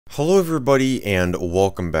Hello everybody and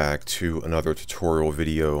welcome back to another tutorial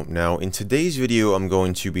video. Now in today's video I'm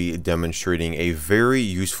going to be demonstrating a very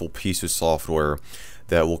useful piece of software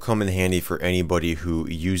that will come in handy for anybody who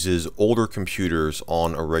uses older computers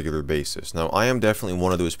on a regular basis. Now I am definitely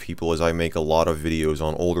one of those people, as I make a lot of videos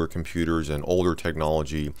on older computers and older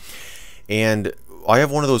technology, and I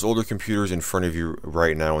have one of those older computers in front of you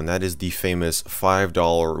right now, and that is the famous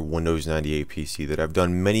 $5 Windows 98 PC that I've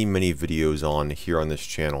done many videos on here on this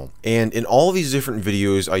channel. And in all these different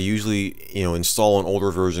videos I usually install an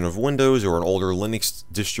older version of Windows or an older Linux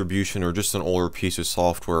distribution or just an older piece of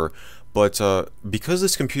software. But because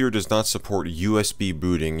this computer does not support USB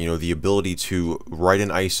booting, the ability to write an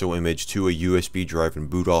ISO image to a USB drive and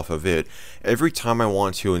boot off of it, every time I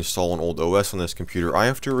want to install an old OS on this computer, I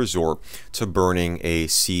have to resort to burning a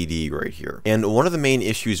CD right here. And one of the main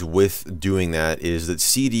issues with doing that is that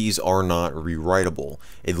CDs are not rewritable,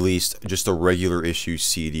 at least just a regular issue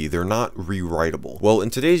CD. They're not rewritable. Well, in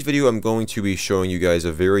today's video, I'm going to be showing you guys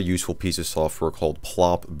a very useful piece of software called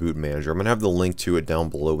Plop Boot Manager. I'm going to have the link to it down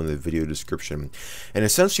below in the video description. And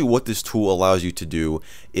essentially what this tool allows you to do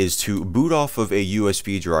is to boot off of a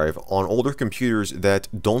USB drive on older computers that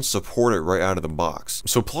don't support it right out of the box.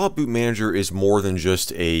 So Plop Boot Manager is more than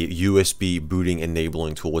just a USB booting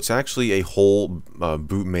enabling tool. It's actually a whole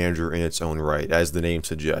boot manager in its own right, as the name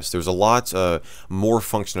suggests. There's a lot more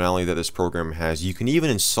functionality that this program has. You can even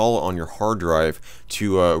install it on your hard drive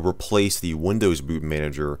to replace the Windows boot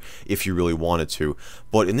manager if you really wanted to.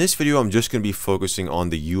 But in this video I'm just going to be focusing on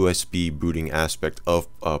the USB booting aspect of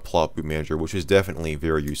Plop Boot Manager, which is definitely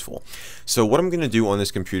very useful. So what I'm going to do on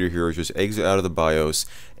this computer here is just exit out of the BIOS,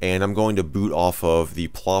 and I'm going to boot off of the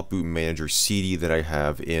Plop Boot Manager CD that I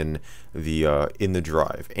have in the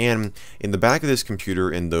drive. And in the back of this computer,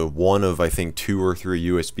 in the one of I think 2 or 3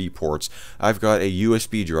 USB ports, I've got a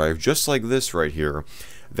USB drive just like this right here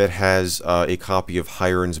that has a copy of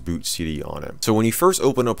Hiren's boot CD on it. So when you first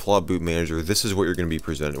open up Plop Boot Manager, this is what you're going to be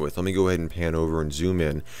presented with. Let me go ahead and pan over and zoom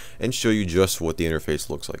in and show you just what the interface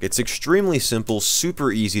looks like. It's extremely simple,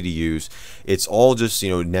 super easy to use. It's all just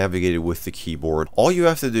navigated with the keyboard. All you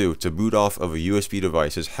have to do to boot off of a USB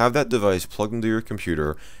device is have that device plugged into your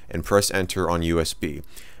computer and press enter on USB.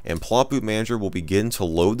 And Plop Boot Manager will begin to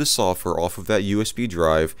load the software off of that USB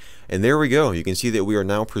drive, and there we go. You can see that we are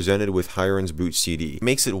now presented with Hiren's boot CD. It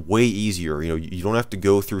makes it way easier. You don't have to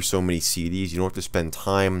go through so many CDs. You don't have to spend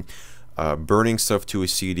time burning stuff to a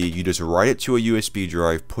CD. You just write it to a USB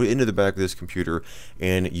drive, put it into the back of this computer,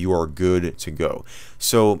 and you are good to go.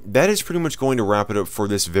 So that is pretty much going to wrap it up for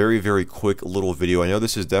this very quick little video. I know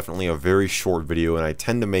this is definitely a very short video, and I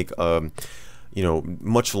tend to make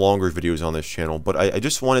much longer videos on this channel, but I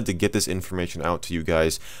just wanted to get this information out to you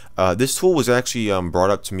guys. This tool was actually brought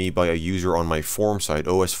up to me by a user on my forum site,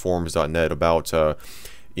 osforums.net, about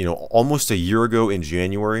almost a year ago in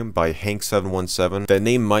January, by Hank717. That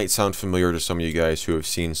name might sound familiar to some of you guys who have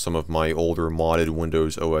seen some of my older modded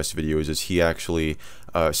Windows OS videos, as he actually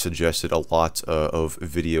suggested a lot of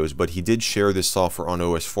videos, but he did share this software on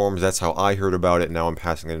OS forums. That's how I heard about it. Now I'm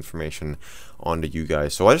passing that information on to you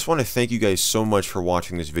guys. So I just want to thank you guys so much for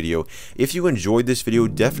watching this video. If you enjoyed this video,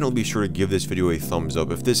 definitely be sure to give this video a thumbs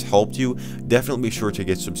up. If this helped you, definitely be sure to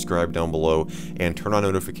get subscribed down below and turn on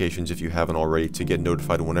notifications if you haven't already, to get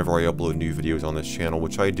notified whenever I upload new videos on this channel,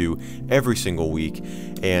 which I do every single week.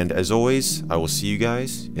 And as always, I will see you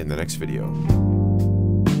guys in the next video.